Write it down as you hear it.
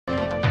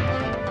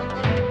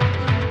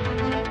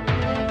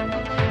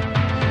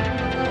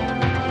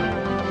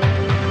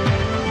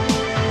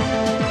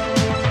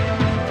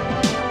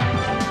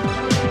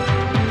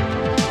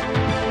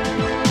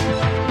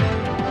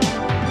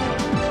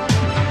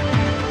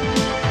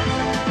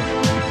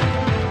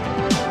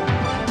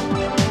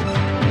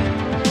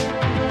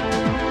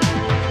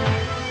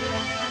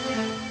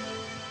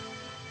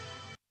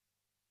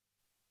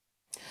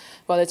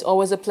Well, it's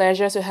always a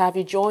pleasure to have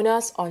you join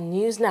us on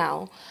News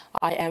Now.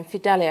 I am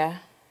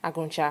Fidelia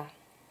Aguncha.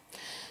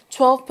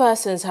 12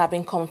 persons have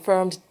been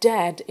confirmed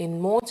dead in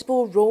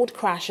multiple road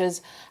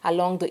crashes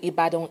along the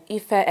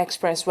Ibadan-Ife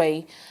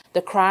Expressway.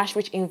 The crash,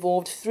 which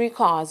involved 3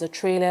 cars, a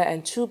trailer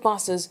and 2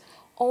 buses,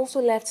 also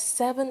left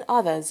 7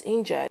 others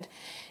injured.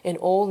 In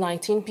all,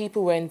 19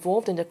 people were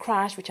involved in the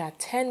crash, which are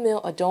 10 male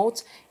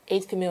adults,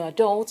 8 female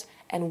adults,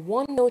 and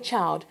 1 male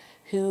child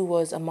who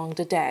was among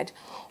the dead.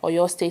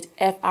 Oyo State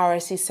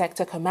FRSC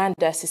Sector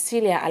Commander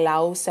Cecilia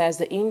Alao says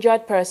the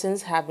injured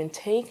persons have been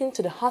taken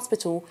to the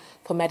hospital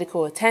for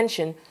medical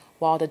attention,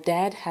 while the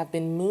dead have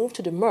been moved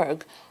to the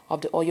morgue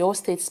of the Oyo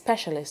State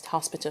Specialist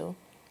Hospital.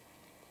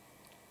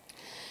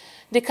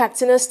 The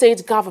Katsina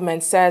State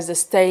government says the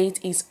state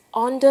is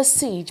under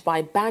siege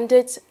by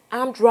bandits,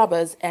 armed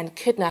robbers and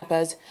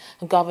kidnappers.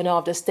 The governor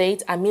of the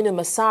state, Aminu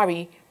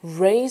Masari,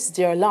 raised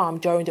the alarm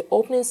during the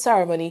opening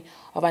ceremony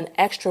of an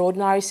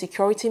extraordinary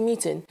security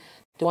meeting.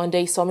 The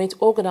one-day summit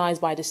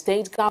organized by the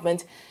state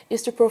government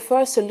is to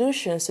prefer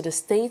solutions to the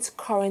state's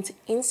current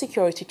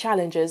insecurity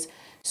challenges.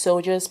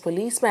 Soldiers,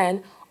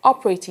 policemen,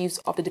 operatives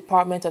of the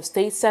Department of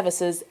State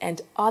Services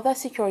and other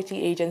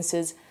security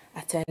agencies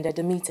attended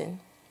the meeting.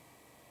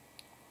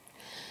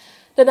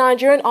 The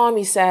Nigerian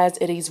Army says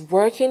it is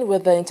working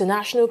with the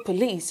international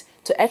police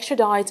to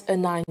extradite a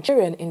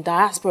Nigerian in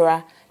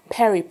diaspora,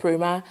 Perry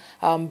Prima,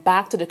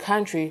 back to the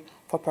country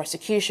for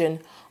prosecution.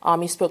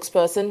 Army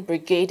spokesperson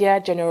Brigadier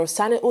General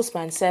Sani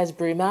Usman says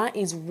Brima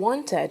is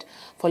wanted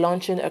for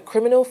launching a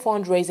criminal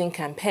fundraising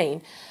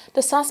campaign.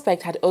 The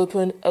suspect had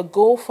opened a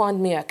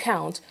GoFundMe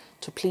account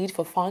to plead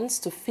for funds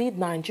to feed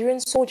Nigerian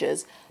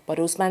soldiers, but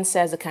Usman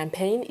says the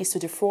campaign is to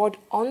defraud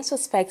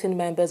unsuspecting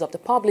members of the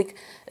public,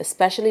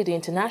 especially the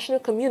international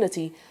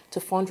community, to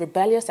fund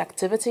rebellious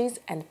activities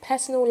and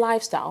personal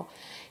lifestyle.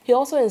 He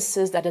also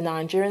insists that the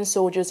Nigerian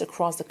soldiers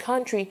across the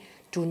country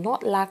do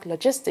not lack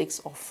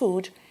logistics or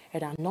food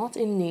and are not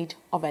in need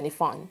of any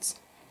funds.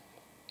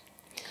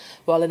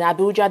 Well, in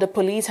Abuja, the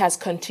police has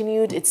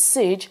continued its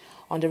siege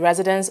on the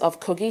residence of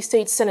Kogi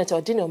State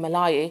Senator Dino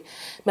Melaye.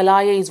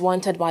 Melaye is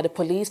wanted by the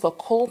police for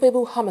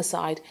culpable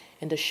homicide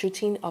in the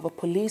shooting of a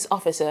police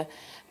officer.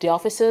 The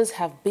officers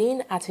have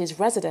been at his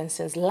residence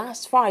since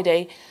last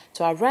Friday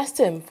to arrest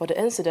him for the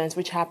incident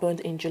which happened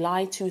in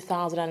July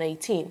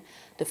 2018.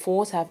 The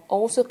force have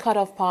also cut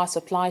off power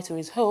supply to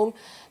his home,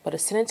 but the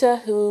senator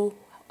who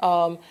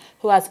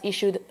was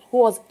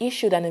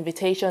issued an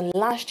invitation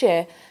last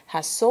year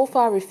has so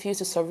far refused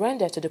to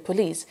surrender to the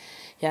police.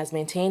 He has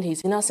maintained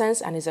his innocence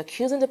and is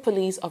accusing the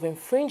police of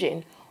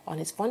infringing on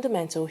his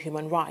fundamental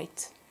human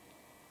rights.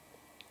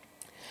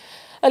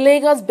 A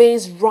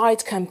Lagos-based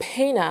right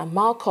campaigner,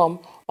 Malcolm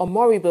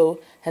Omoribo,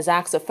 has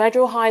asked the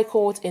Federal High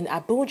Court in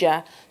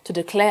Abuja to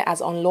declare as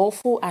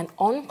unlawful and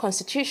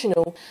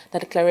unconstitutional the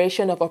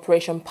declaration of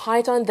Operation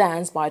Python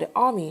Dance by the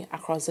Army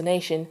across the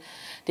nation.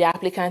 The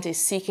applicant is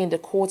seeking the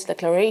court's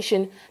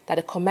declaration that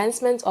the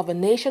commencement of a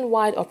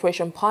nationwide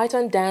Operation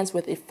Python Dance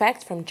with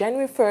effect from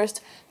January 1st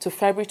to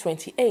February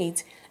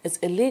 28 is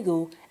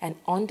illegal and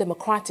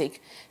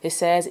undemocratic. He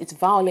says it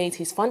violates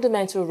his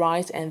fundamental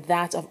rights and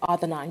that of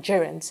other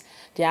Nigerians.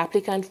 The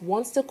applicant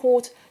wants the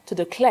court to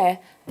declare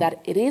that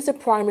it is the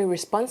primary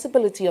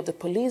responsibility of the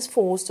police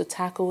force to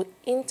tackle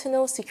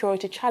internal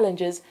security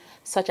challenges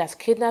such as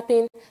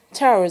kidnapping,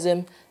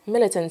 terrorism,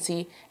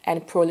 militancy,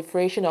 and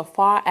proliferation of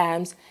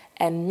firearms,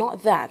 and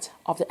not that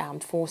of the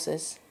armed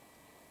forces.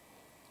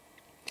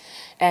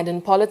 And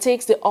in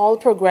politics, the All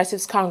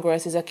Progressives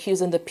Congress is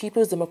accusing the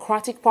People's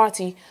Democratic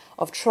Party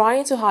of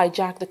trying to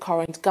hijack the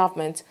current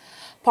government.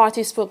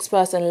 Party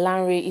spokesperson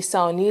Lanre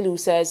Isaonilu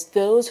says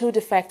those who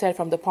defected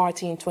from the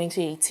party in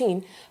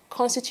 2018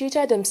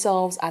 constituted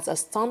themselves as a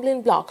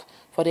stumbling block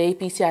for the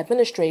APC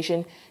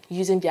administration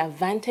using their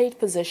vantage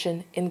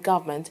position in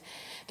government.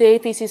 The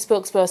APC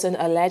spokesperson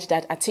alleged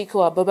that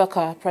Atiku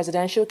Abubakar,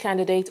 presidential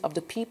candidate of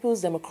the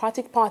People's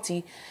Democratic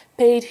Party,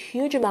 paid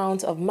huge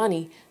amounts of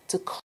money to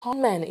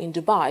con men in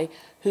Dubai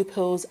who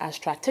pose as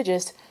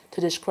strategists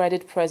to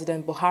discredit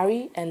President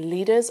Buhari and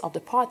leaders of the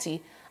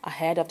party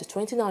ahead of the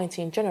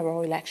 2019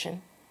 general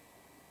election.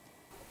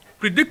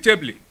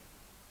 Predictably,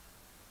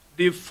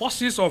 the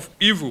forces of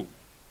evil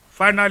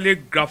finally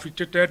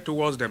gravitated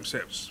towards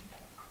themselves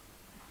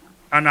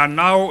and are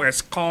now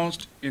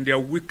ensconced in their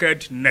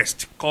wicked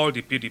nest called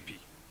the PDP.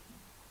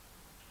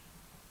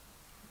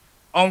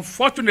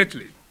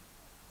 Unfortunately,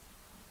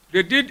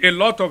 they did a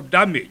lot of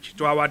damage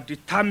to our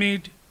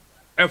determined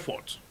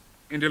efforts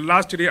in the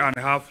last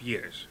 3.5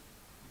 years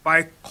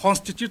by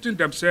constituting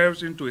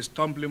themselves into a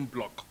stumbling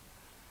block,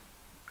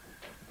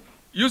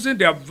 using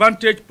their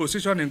vantage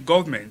position in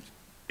government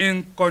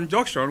in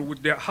conjunction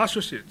with their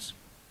associates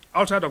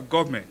outside of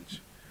government,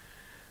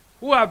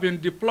 who have been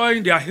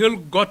deploying their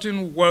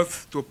ill-gotten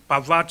wealth to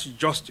pervert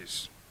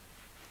justice,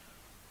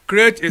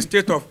 create a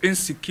state of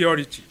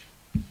insecurity,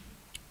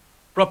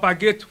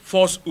 propagate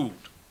falsehood,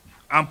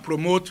 and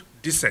promote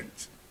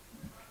dissent.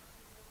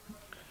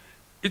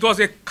 It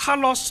was a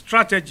callous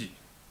strategy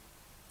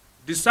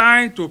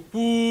designed to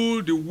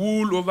pull the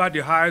wool over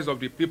the eyes of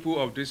the people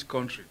of this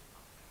country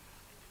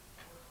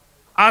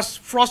As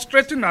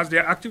frustrating as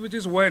their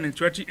activities were in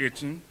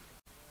 2018,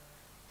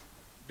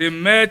 they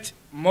met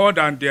more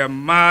than their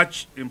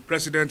match in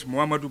President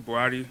Muhammadu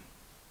Buhari.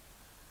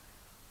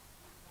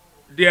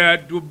 Their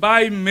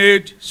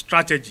Dubai-made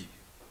strategy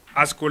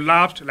has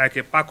collapsed like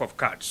a pack of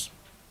cards.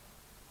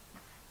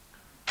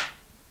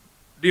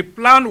 The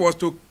plan was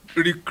to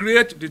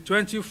recreate the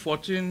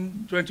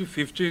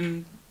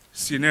 2014-2015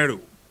 scenario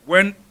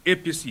when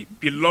APC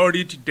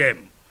pilloried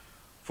them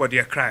for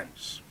their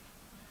crimes,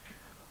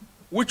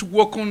 which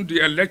woken the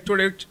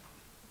electorate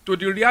to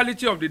the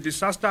reality of the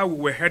disaster we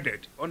were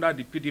headed under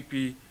the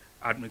PDP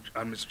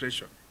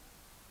administration.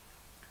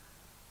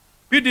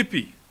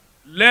 PDP,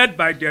 led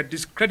by their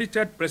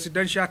discredited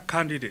presidential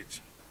candidate,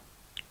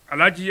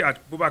 Alhaji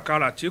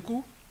Abubakar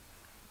Atiku,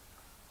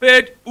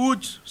 paid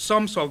huge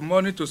sums of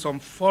money to some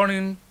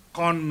foreign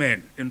con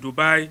men in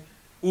Dubai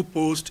who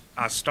posed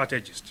as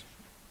strategists.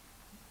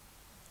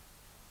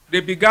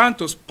 They began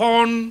to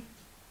spawn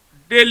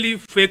daily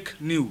fake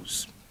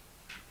news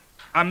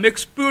and make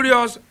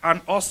spurious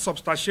and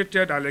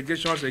unsubstantiated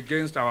allegations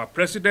against our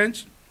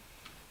president,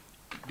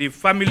 the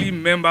family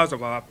members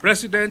of our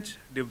president,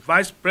 the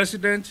vice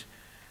president,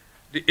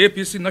 the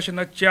APC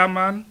national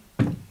chairman,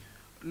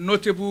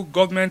 notable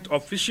government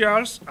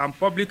officials, and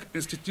public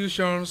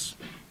institutions,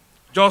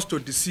 just to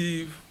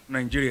deceive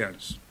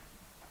Nigerians.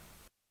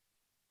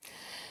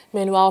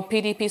 Meanwhile,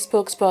 PDP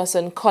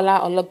spokesperson Kola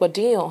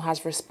Ologbondiyan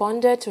has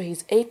responded to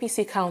his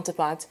APC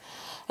counterpart.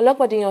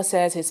 Ologbondiyan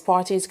says his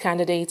party's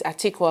candidate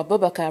Atiku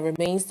Abubakar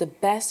remains the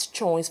best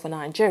choice for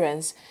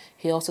Nigerians.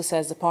 He also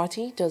says the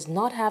party does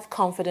not have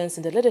confidence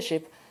in the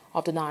leadership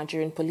of the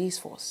Nigerian police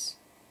force.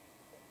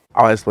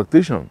 Our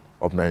expectation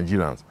of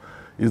Nigerians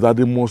is that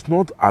they must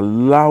not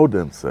allow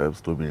themselves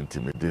to be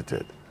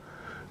intimidated.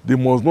 They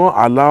must not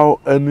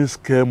allow any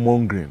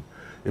scaremongering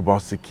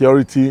about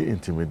security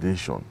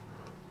intimidation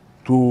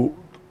to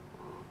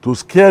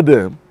scare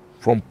them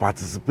from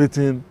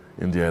participating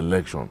in the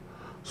election.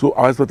 So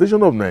our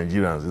expectation of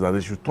Nigerians is that they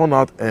should turn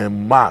out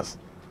en masse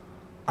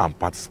and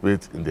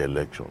participate in the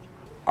election.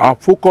 Our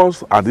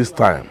focus at this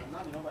time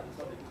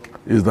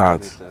is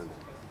that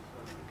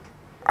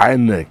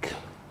INEC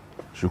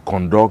should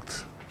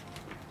conduct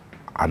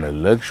an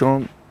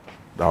election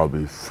that will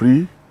be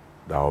free,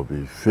 that will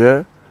be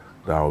fair,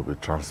 that will be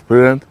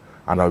transparent,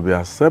 and that will be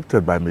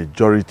accepted by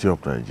majority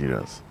of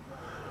Nigerians.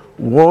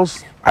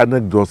 Once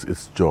INEC does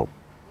its job,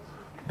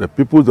 the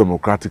People's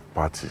Democratic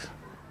Party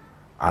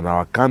and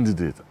our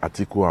candidate,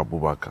 Atiku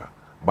Abubakar,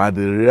 by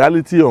the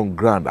reality on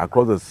ground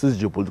across the 6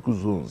 geopolitical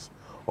zones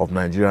of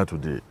Nigeria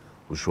today,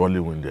 will surely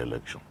win the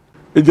election.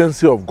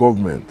 Agency of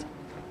government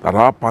that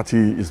our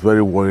party is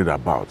very worried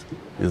about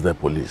is the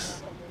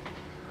police.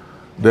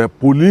 The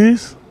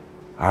police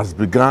has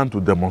begun to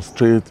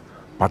demonstrate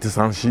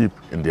partisanship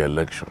in the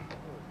election.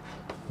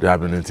 They have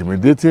been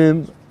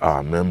intimidating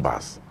our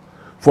members.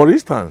 For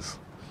instance,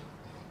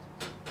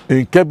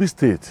 in Kebbi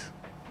State,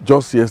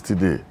 just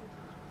yesterday,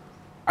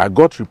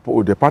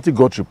 the party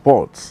got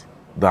reports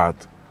that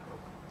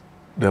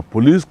the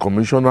police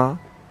commissioner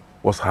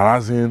was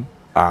harassing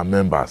our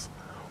members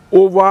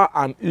over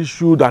an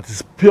issue that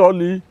is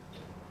purely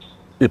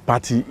a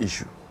party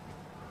issue.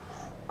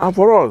 And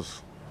for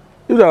us,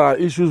 if there are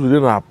issues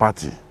within our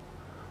party,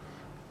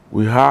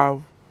 we have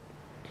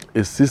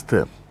a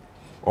system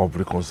of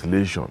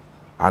reconciliation,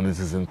 and it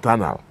is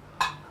internal.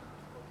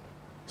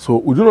 So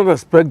we do not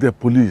expect the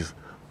police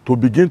to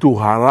begin to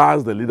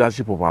harass the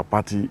leadership of our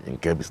party in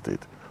Kebbi State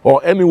or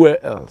anywhere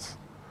else.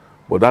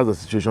 But that's the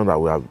situation that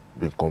we have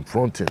been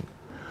confronting.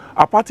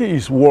 Our party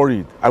is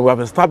worried, and we have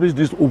established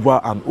this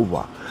over and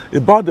over,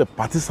 about the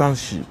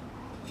partisanship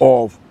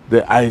of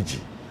the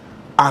IG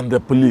and the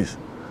police.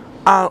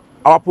 And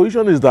our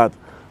position is that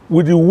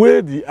with the way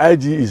the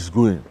IG is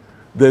going,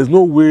 there is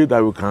no way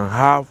that we can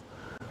have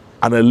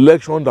an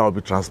election that will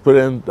be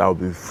transparent, that will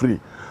be free.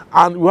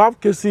 And we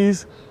have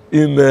cases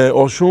in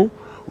Osun,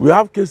 we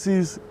have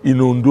cases in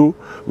Ondo,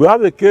 we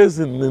have a case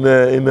in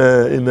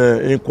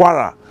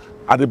Kwara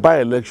at the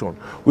by-election.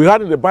 We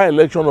had in the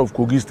by-election of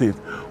Kogi State,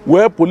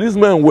 where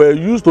policemen were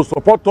used to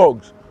support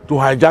thugs to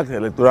hijack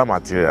electoral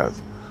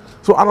materials.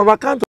 So on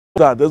account of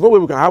that, there's no way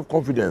we can have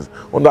confidence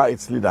under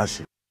its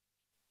leadership.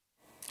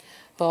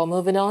 Well,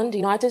 moving on, the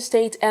United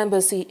States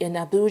Embassy in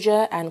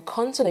Abuja and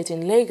Consulate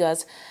in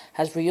Lagos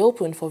has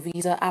reopened for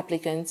visa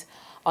applicants.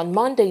 On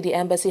Monday, the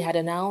embassy had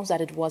announced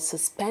that it was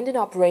suspending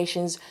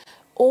operations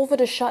over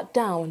the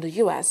shutdown in the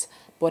U.S.,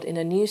 but in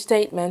a new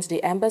statement,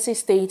 the embassy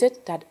stated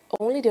that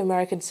only the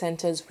American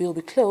centers will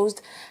be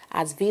closed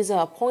as visa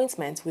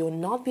appointments will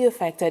not be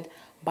affected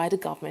by the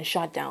government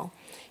shutdown.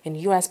 In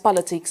U.S.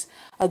 politics,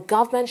 a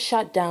government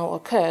shutdown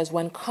occurs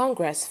when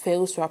Congress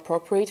fails to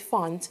appropriate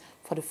funds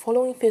for the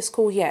following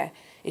fiscal year.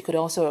 It could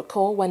also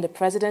occur when the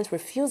president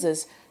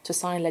refuses to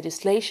sign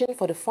legislation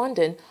for the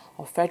funding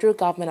of federal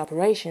government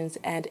operations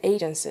and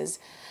agencies.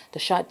 The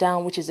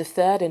shutdown, which is the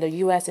third in the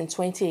U.S. in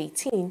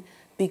 2018,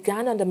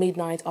 began on the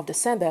midnight of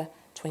December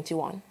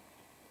 21.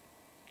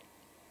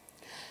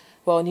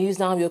 Well, News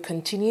Now will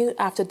continue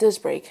after this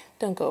break.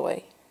 Don't go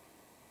away.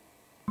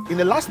 In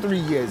the last 3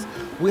 years,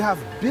 we have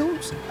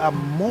built a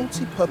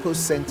multi-purpose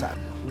center,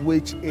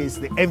 which is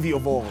the envy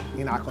of all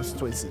in our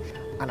constituency.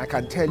 And I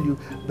can tell you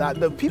that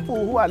the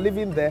people who are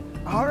living there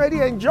are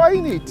already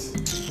enjoying it.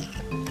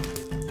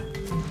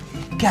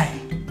 Guy,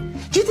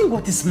 do you think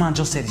what this man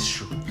just said is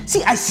true?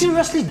 See, I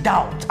seriously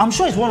doubt. I'm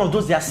sure it's one of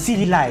those their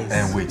silly lies.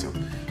 And wait,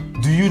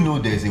 do you know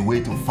there's a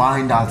way to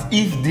find out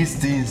if these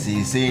things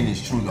he's saying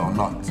is true or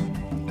not?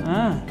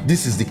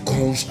 This is the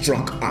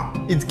Construct app.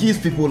 It gives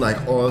people like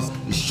us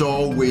a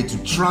sure way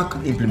to track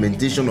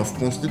implementation of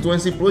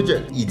constituency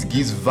projects. It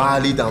gives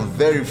valid and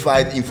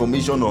verified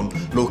information on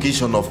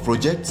location of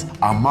projects,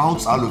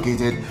 amounts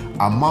allocated,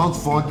 amount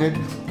funded,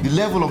 the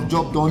level of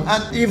job done,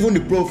 and even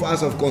the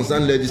profiles of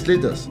concerned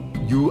legislators.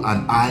 You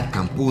and I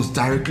can post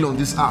directly on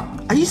this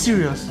app. Are you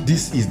serious?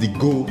 This is the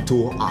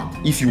Go-To app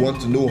if you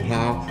want to know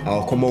how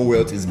our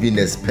Commonwealth is being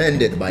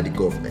expanded by the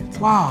government.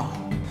 Wow.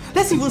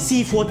 Let's even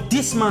see if what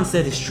this man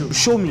said is true.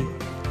 Show me.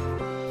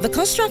 The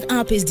Construct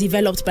app is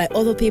developed by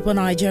Other People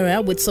Nigeria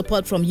with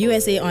support from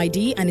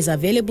USAID and is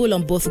available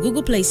on both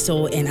Google Play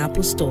Store and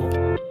Apple Store.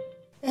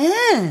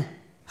 And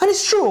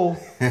it's true.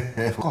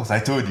 Of course, I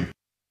told you.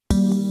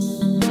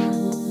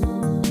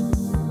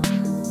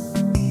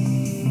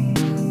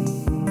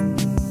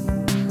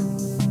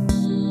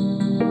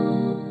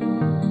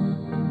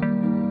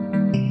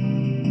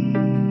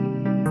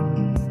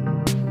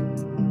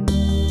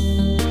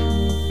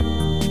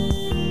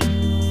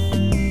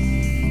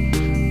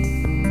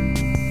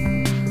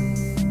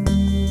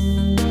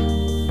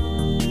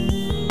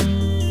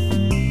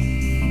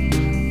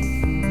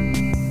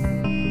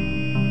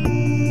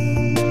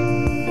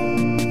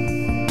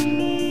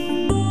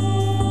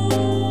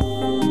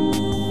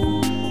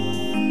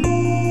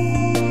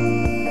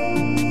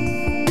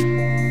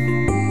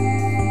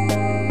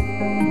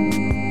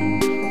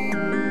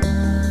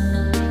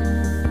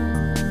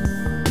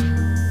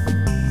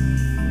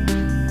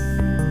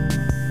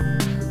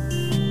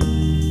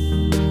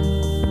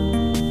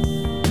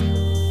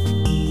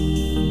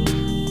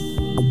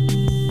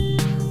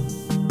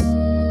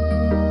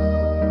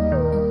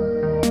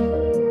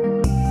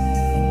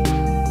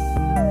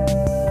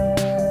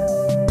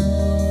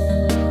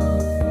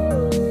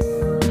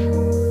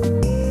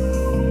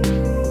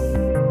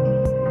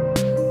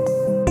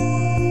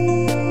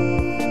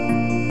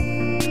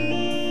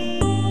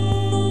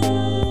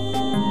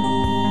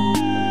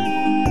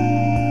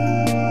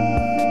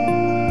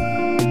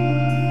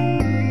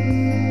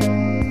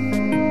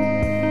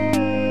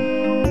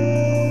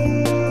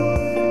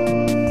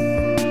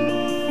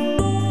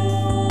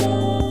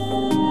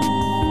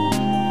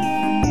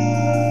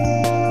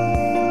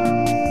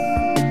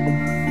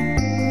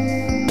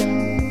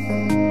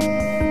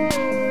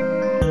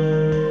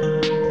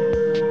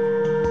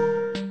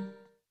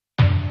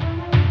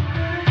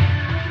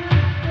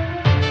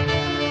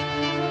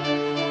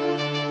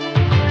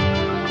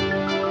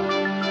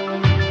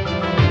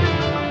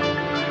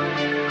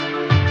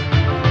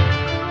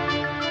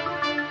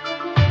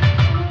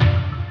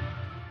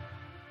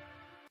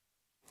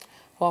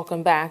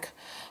 Welcome back.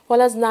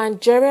 Well, as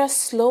Nigeria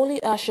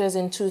slowly ushers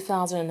in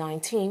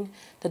 2019,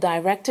 the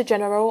Director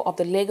General of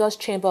the Lagos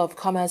Chamber of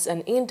Commerce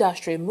and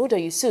Industry, Muda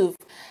Yusuf,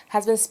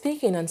 has been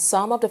speaking on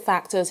some of the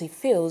factors he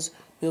feels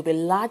will be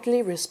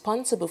largely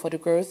responsible for the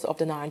growth of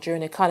the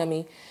Nigerian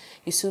economy.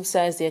 Yusuf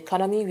says the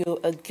economy will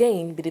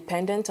again be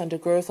dependent on the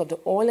growth of the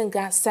oil and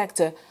gas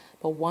sector,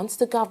 but wants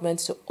the government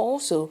to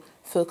also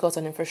focus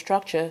on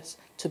infrastructures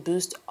to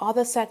boost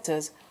other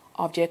sectors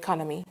of the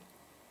economy.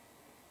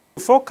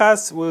 The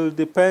forecast will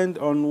depend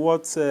on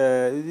what,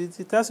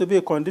 it has to be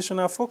a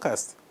conditional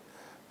forecast.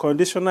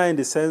 Conditional in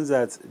the sense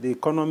that the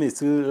economy is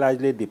still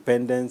largely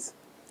dependent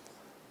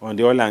on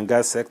the oil and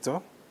gas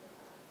sector.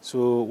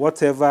 So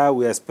whatever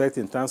we expect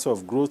in terms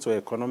of growth or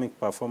economic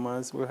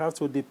performance will have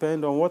to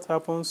depend on what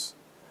happens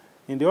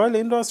in the oil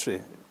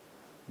industry.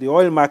 The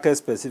oil market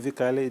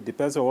specifically, it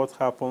depends on what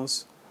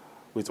happens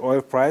with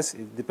oil price.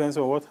 It depends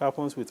on what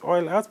happens with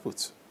oil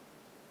output.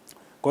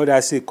 Because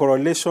there's a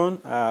correlation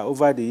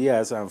over the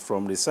years and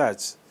from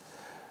research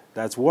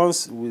that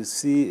once we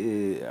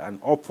see an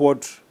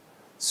upward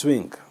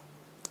swing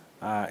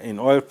in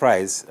oil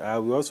price,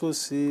 we also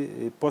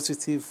see a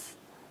positive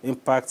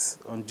impact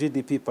on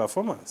GDP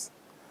performance.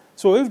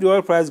 So if the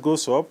oil price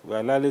goes up, we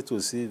are likely to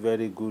see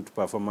very good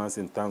performance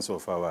in terms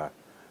of our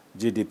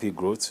GDP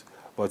growth.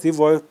 But if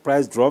oil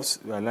price drops,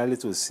 we are likely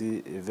to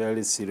see a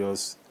very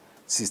serious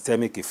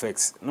systemic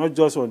effects, not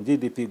just on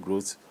GDP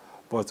growth,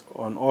 but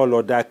on all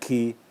other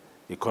key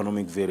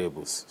economic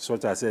variables,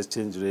 such as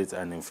exchange rate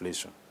and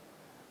inflation.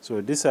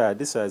 So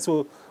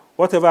so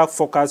whatever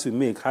forecast we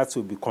make has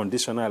to be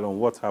conditional on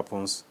what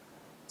happens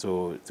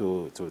to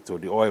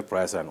the oil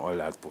price and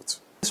oil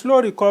output.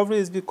 Slow recovery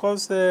is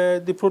because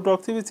the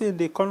productivity in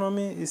the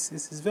economy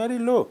is very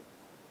low.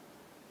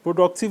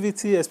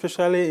 Productivity,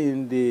 especially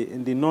in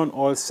the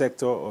non-oil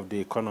sector of the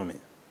economy.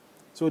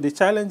 So the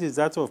challenge is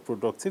that of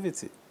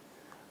productivity.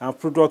 And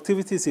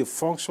productivity is a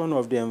function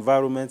of the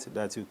environment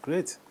that you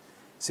create.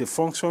 It's a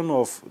function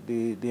of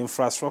the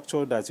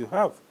infrastructure that you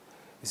have.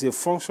 It's a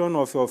function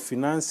of your the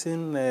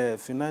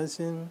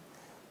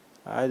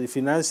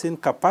financing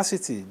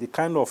capacity, the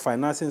kind of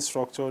financing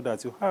structure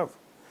that you have.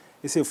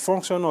 It's a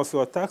function of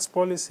your tax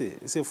policy.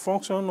 It's a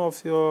function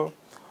of your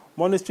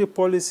monetary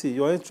policy,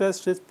 your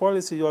interest rate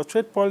policy, your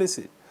trade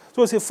policy.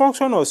 So it's a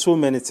function of so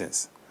many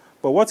things.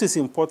 But what is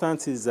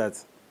important is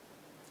that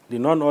the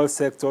non-oil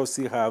sector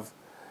still have,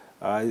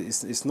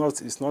 it's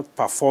not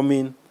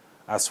performing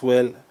as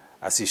well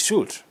as it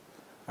should.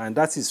 And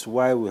that is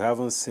why we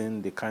haven't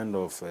seen the kind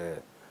of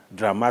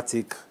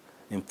dramatic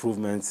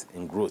improvements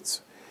in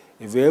growth.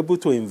 If we're able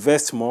to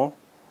invest more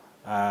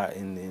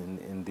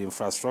in the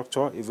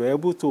infrastructure, if we're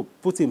able to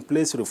put in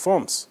place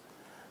reforms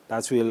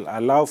that will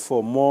allow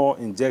for more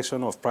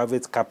injection of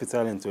private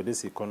capital into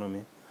this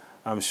economy,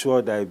 I'm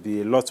sure there will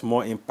be a lot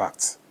more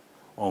impact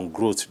on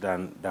growth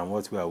than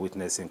what we are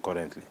witnessing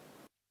currently.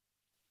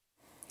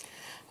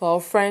 Well,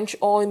 French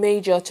oil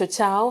major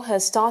Total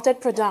has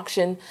started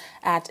production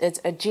at its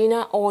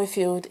Egina oil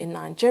field in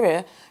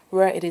Nigeria,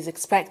 where it is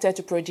expected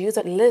to produce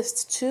at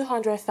least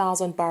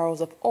 200,000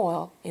 barrels of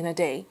oil in a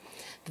day.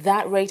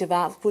 That rate of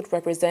output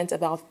represents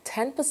about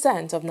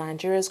 10% of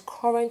Nigeria's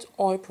current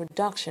oil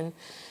production.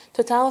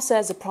 Total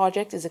says the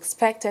project is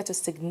expected to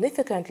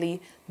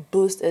significantly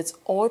boost its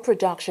oil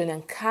production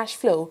and cash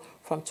flow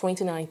from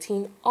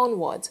 2019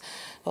 onwards.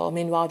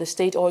 Meanwhile, the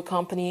state oil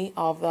company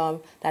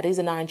that is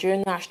the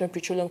Nigerian National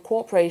Petroleum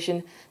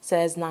Corporation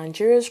says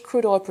Nigeria's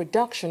crude oil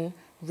production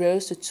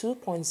rose to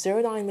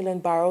 2.09 million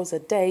barrels a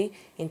day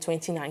in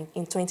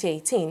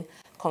 2018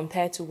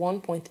 compared to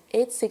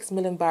 1.86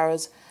 million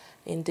barrels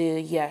in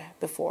the year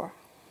before.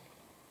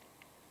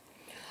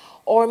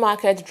 Oil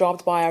market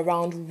dropped by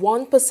around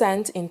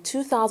 1% in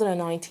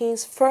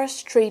 2019's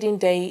first trading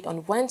day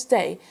on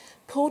Wednesday,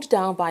 pulled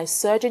down by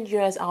surging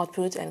U.S.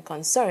 output and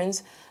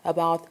concerns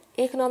about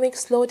economic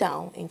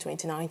slowdown in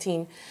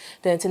 2019.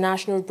 The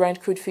international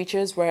Brent crude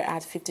futures were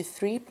at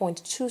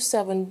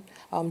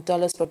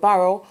 $53.27 per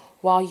barrel,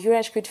 while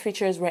U.S. crude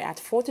futures were at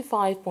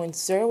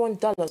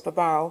 $45.01 per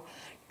barrel.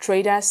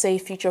 Traders say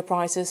future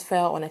prices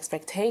fell on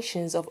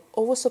expectations of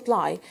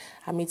oversupply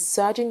amid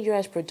surging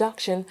U.S.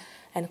 production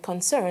and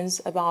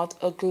concerns about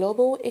a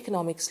global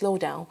economic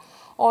slowdown.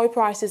 Oil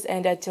prices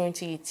ended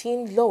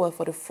 2018 lower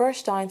for the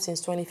first time since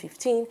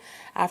 2015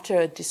 after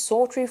a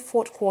desultory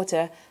fourth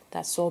quarter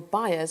that saw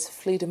buyers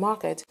flee the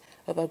market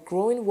over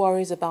growing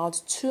worries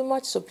about too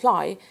much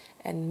supply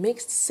and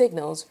mixed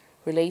signals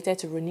related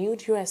to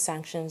renewed U.S.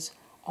 sanctions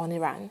on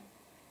Iran.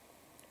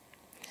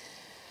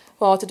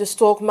 Well, to the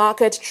stock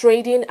market,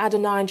 trading at the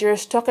Nigeria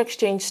Stock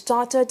Exchange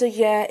started the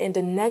year in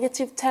the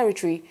negative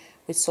territory,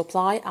 with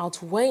supply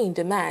outweighing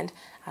demand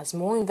as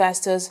more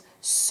investors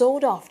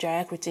sold off their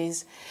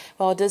equities.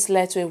 Well, this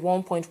led to a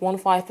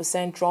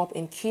 1.15% drop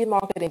in key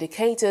market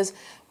indicators,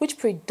 which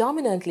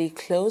predominantly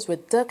closed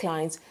with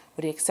declines,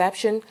 with the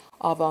exception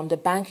of the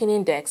banking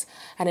index.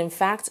 And in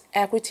fact,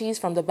 equities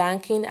from the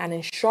banking and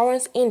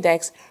insurance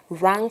index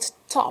ranked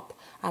top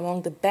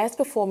among the best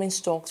performing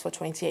stocks for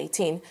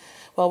 2018.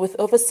 Well, with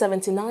over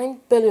 79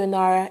 billion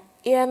naira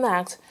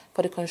earmarked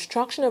for the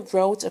construction of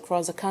roads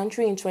across the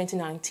country in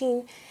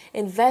 2019,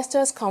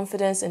 investors'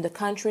 confidence in the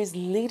country's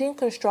leading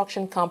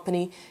construction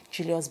company,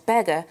 Julius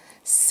Berger,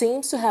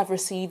 seems to have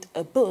received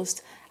a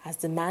boost as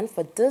demand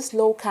for this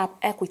low-cap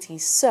equity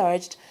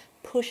surged,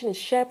 pushing its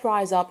share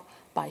price up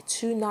by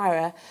 2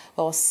 naira,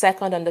 while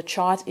second on the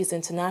chart is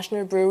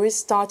International Breweries,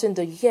 starting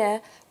the year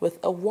with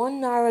a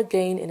 1 naira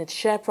gain in its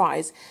share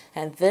price,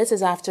 and this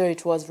is after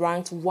it was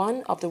ranked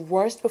one of the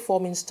worst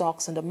performing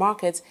stocks in the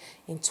market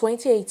in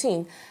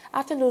 2018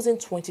 after losing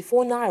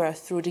 24 naira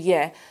through the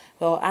year.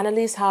 Well,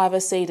 analysts, however,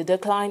 say the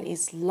decline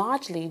is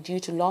largely due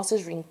to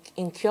losses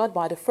incurred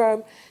by the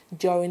firm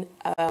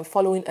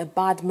following a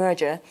bad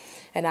merger,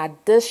 and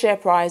at this share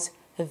price,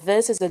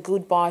 this is a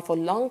good buy for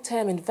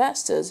long-term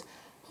investors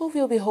who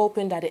will be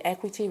hoping that the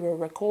equity will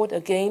record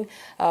again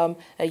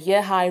a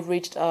year high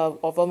reached of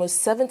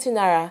almost 70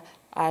 naira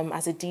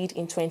as it did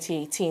in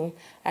 2018.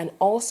 And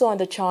also on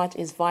the chart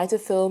is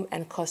Vitafilm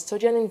and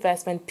Custodian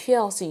Investment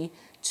PLC,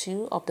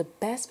 two of the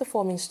best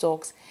performing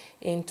stocks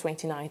in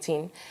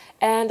 2019.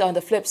 And on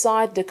the flip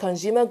side, the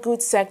consumer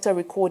goods sector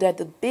recorded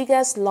the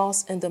biggest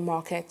loss in the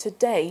market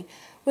today,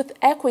 with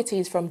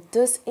equities from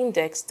this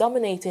index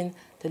dominating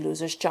the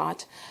losers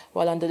chart.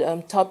 While on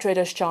the top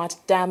traders chart,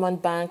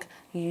 Diamond Bank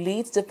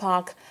leads the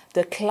pack,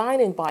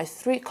 declining by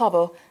 3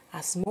 kobo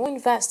as more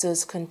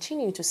investors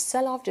continue to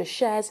sell off their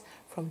shares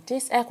from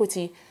this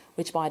equity,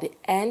 which by the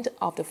end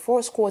of the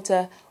fourth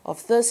quarter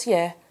of this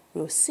year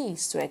will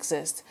cease to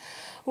exist.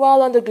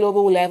 While on the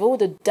global level,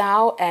 the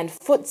Dow and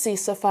FTSE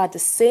suffered the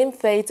same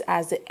fate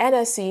as the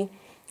NSE,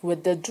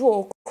 with the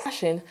duo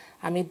crashing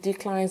amid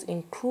declines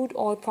in crude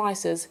oil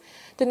prices.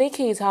 The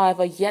Nikkei is,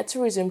 however, yet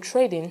to resume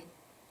trading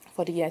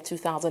for the year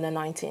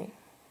 2019.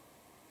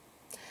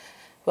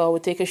 Well,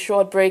 we'll take a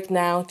short break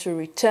now to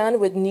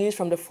return with news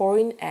from the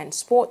foreign and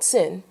sports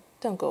scene.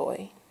 Don't go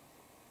away.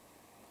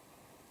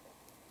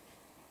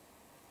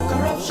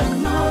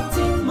 Corruption not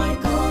in my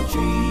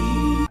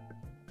country.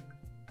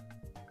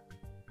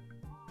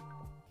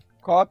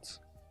 Cut.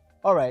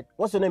 All right.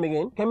 What's your name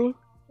again? Kemi?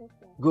 Yes,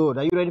 sir. Good.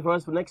 Are you ready for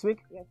us for next week?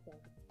 Yes, sir.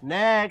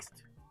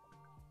 Next.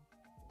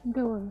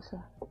 No,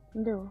 sir.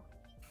 No.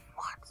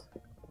 What?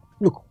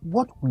 Look,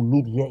 what we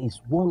need here is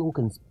one who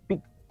can speak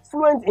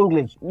fluent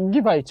English.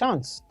 Give her a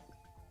chance.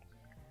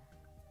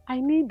 I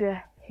need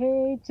a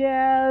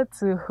angel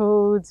to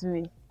hold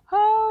me.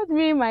 Hold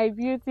me, my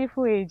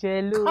beautiful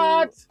angel.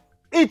 Cut!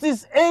 It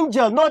is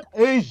Angel, not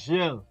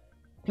Angel.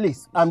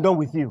 Please, I'm done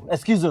with you.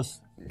 Excuse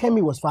us.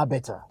 Kemi was far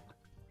better.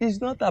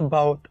 It's not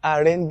about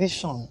our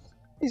rendition.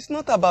 It's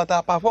not about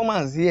our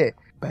performance here.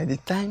 By the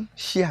time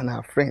she and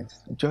her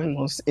friends join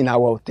us in our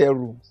hotel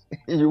rooms,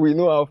 you will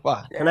know how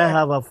far. Can I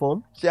have her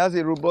phone? She has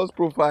a robust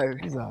profile.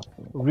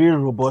 Real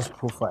robust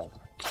profile.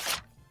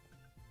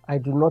 I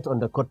do not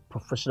undercut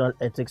professional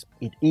ethics.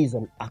 It is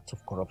an act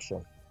of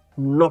corruption.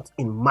 Not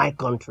in my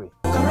country.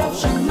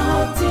 Corruption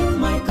not in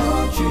my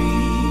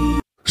country.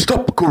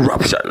 Stop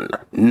corruption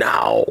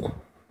now.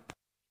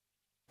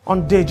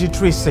 On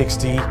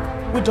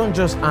TV360, we don't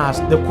just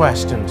ask the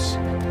questions.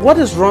 What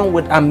is wrong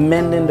with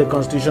amending the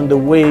Constitution the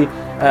way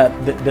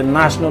the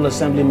National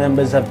Assembly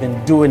members have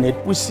been doing it?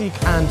 We seek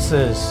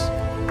answers.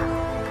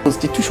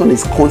 Constitution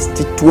is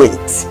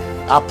constituent.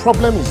 Our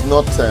problem is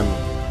not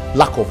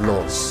lack of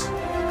laws.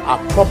 Our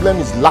problem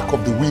is lack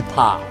of the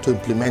willpower to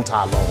implement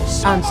our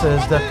laws.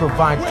 Answers that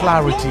provide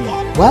clarity.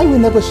 While we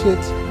negotiate,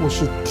 we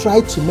should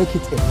try to make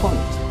it a point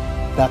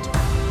that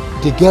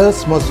the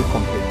girls must be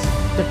complete.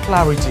 The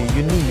clarity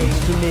you need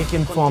to make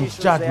informed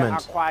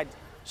judgment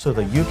so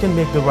that you can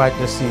make the right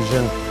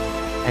decision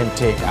and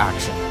take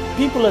action.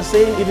 People are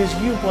saying it is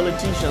you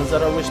politicians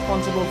that are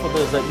responsible for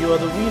this, that you are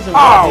the reason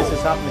why this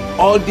is happening.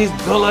 All these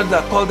dollars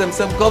that call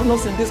themselves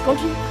governors in this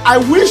country? I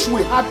wish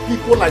we had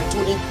people like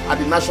Tony at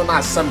the National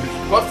Assembly.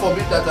 God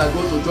forbid that I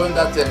go to join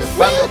that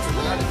panel.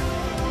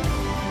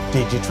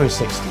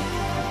 TV360,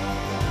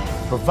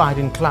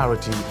 providing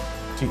clarity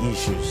to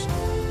issues.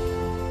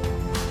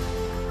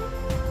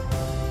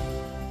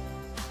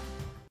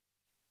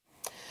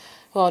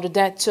 Well, the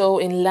death toll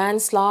in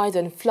landslides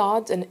and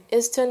floods in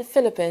eastern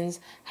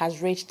Philippines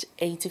has reached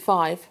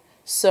 85.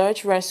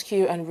 Search,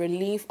 rescue and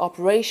relief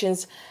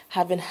operations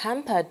have been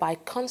hampered by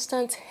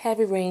constant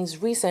heavy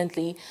rains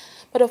recently,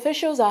 but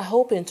officials are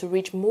hoping to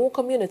reach more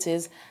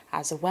communities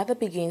as the weather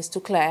begins to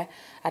clear.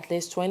 At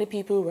least 20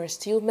 people were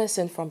still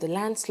missing from the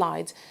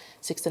landslides.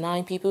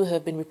 69 people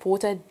have been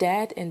reported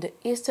dead in the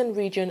eastern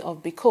region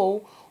of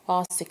Bicol,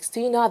 while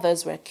 16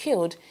 others were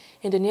killed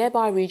in the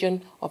nearby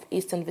region of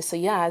eastern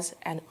Visayas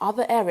and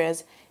other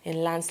areas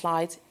in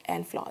landslides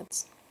and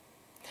floods.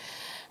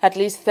 At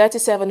least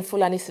 37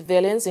 Fulani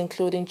civilians,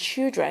 including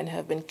children,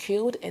 have been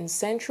killed in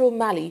central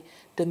Mali,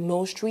 the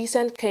most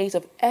recent case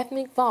of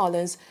ethnic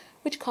violence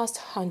which cost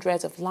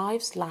hundreds of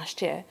lives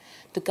last year.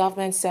 The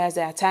government says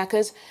the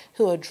attackers,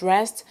 who are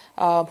dressed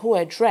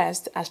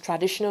as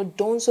traditional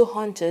Donzo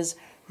hunters,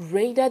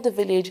 raided the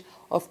village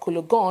of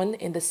Kologon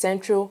in the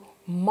central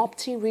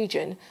Mopti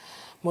region.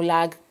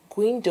 Mulag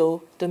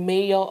Guindo, the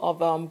mayor of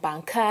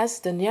Bankas,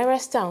 the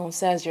nearest town,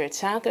 says the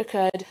attack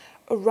occurred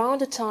around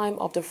the time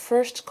of the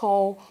first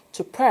call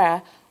to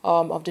prayer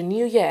of the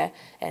new year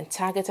and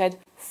targeted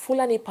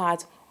Fulani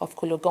part of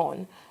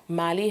Kologon.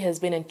 Mali has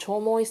been in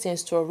turmoil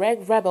since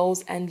Tuareg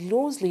rebels and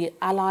loosely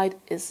allied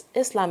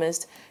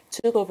Islamists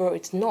took over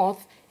its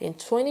north in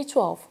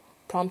 2012,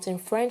 prompting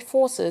French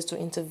forces to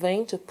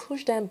intervene to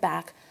push them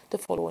back the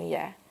following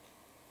year.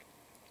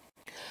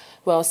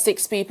 Well,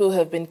 6 people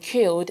have been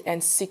killed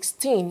and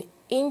 16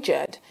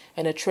 injured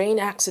in a train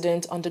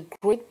accident on the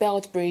Great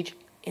Belt Bridge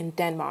in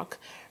Denmark.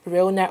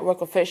 Rail network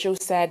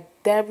officials said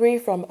debris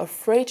from a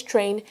freight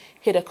train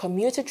hit a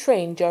commuter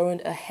train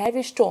during a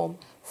heavy storm,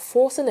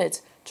 forcing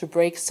it to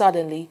brake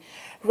suddenly.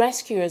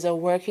 Rescuers are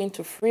working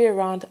to free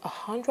around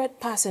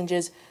 100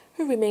 passengers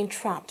who remain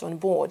trapped on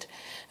board.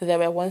 There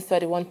were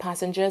 131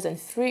 passengers and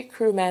 3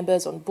 crew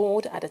members on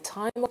board at the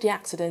time of the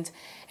accident,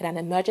 and an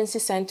emergency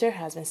center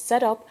has been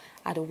set up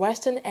at the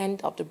western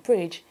end of the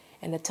bridge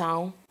in the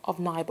town of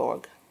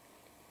Nyborg.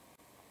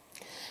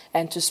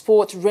 And to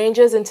sport,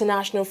 Rangers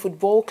International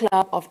Football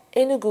Club of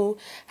Enugu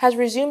has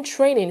resumed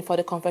training for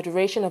the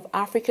Confederation of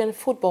African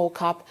Football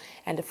Cup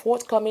and the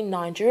forthcoming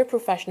Nigeria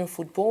Professional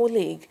Football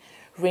League.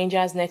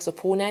 Rangers' next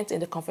opponent in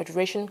the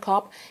Confederation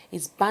Cup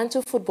is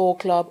Bantu Football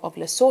Club of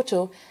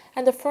Lesotho,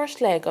 and the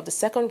first leg of the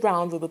second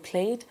round will be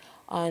played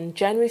on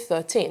January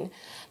 13.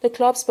 The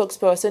club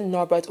spokesperson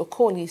Norbert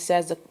Okoli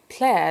says the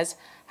players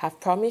have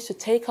promised to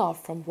take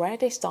off from where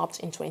they stopped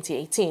in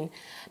 2018.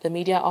 The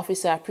media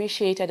officer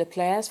appreciated the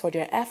players for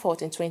their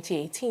effort in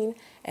 2018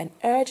 and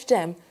urged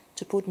them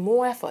to put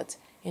more effort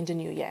in the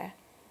new year.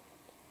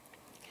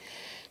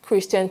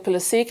 Christian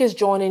Pulisic is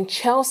joining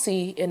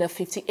Chelsea in a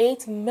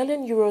 €58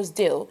 million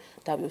deal.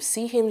 that will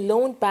see him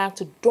loaned back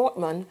to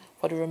Dortmund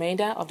for the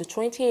remainder of the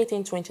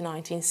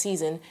 2018-2019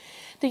 season.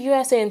 The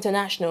USA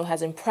international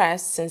has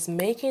impressed since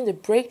making the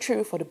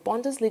breakthrough for the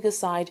Bundesliga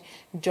side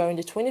during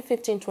the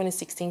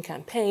 2015-2016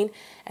 campaign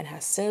and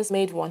has since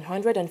made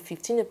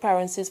 115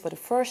 appearances for the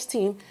first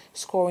team,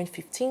 scoring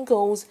 15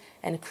 goals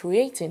and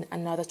creating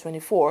another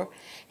 24.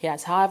 He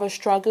has, however,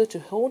 struggled to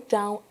hold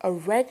down a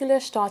regular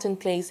starting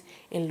place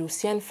in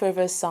Lucien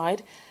Favre's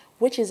side,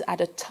 which is at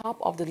the top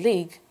of the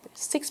league,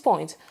 6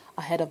 points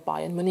ahead of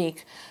Bayern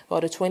Munich. While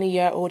the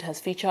 20-year-old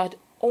has featured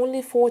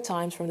only 4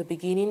 times from the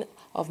beginning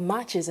of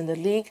matches in the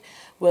league,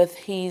 with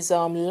his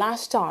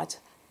last start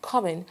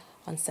coming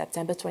on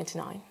September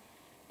 29.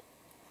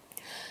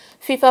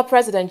 FIFA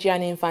President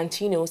Gianni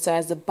Infantino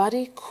says the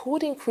body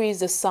could increase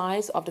the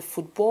size of the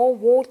Football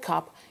World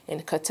Cup in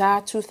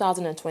Qatar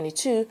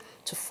 2022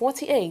 to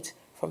 48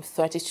 from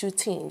 32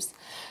 teams.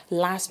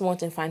 Last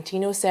month,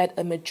 Infantino said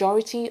a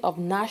majority of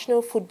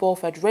national football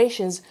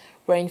federations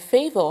were in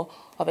favor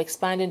of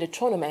expanding the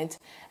tournament,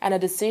 and a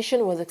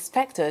decision was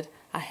expected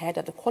ahead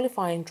of the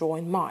qualifying draw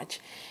in March.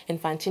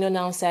 Infantino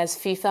now says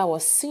FIFA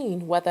was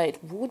seeing whether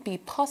it would be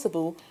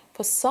possible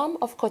for some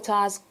of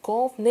Qatar's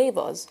Gulf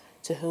neighbors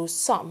to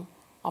host some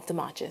of the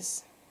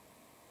matches.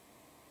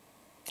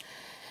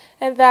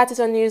 And that is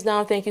our news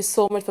now. Thank you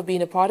so much for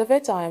being a part of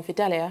it. I am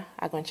Fidelia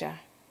Agwancha.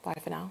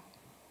 Bye for now.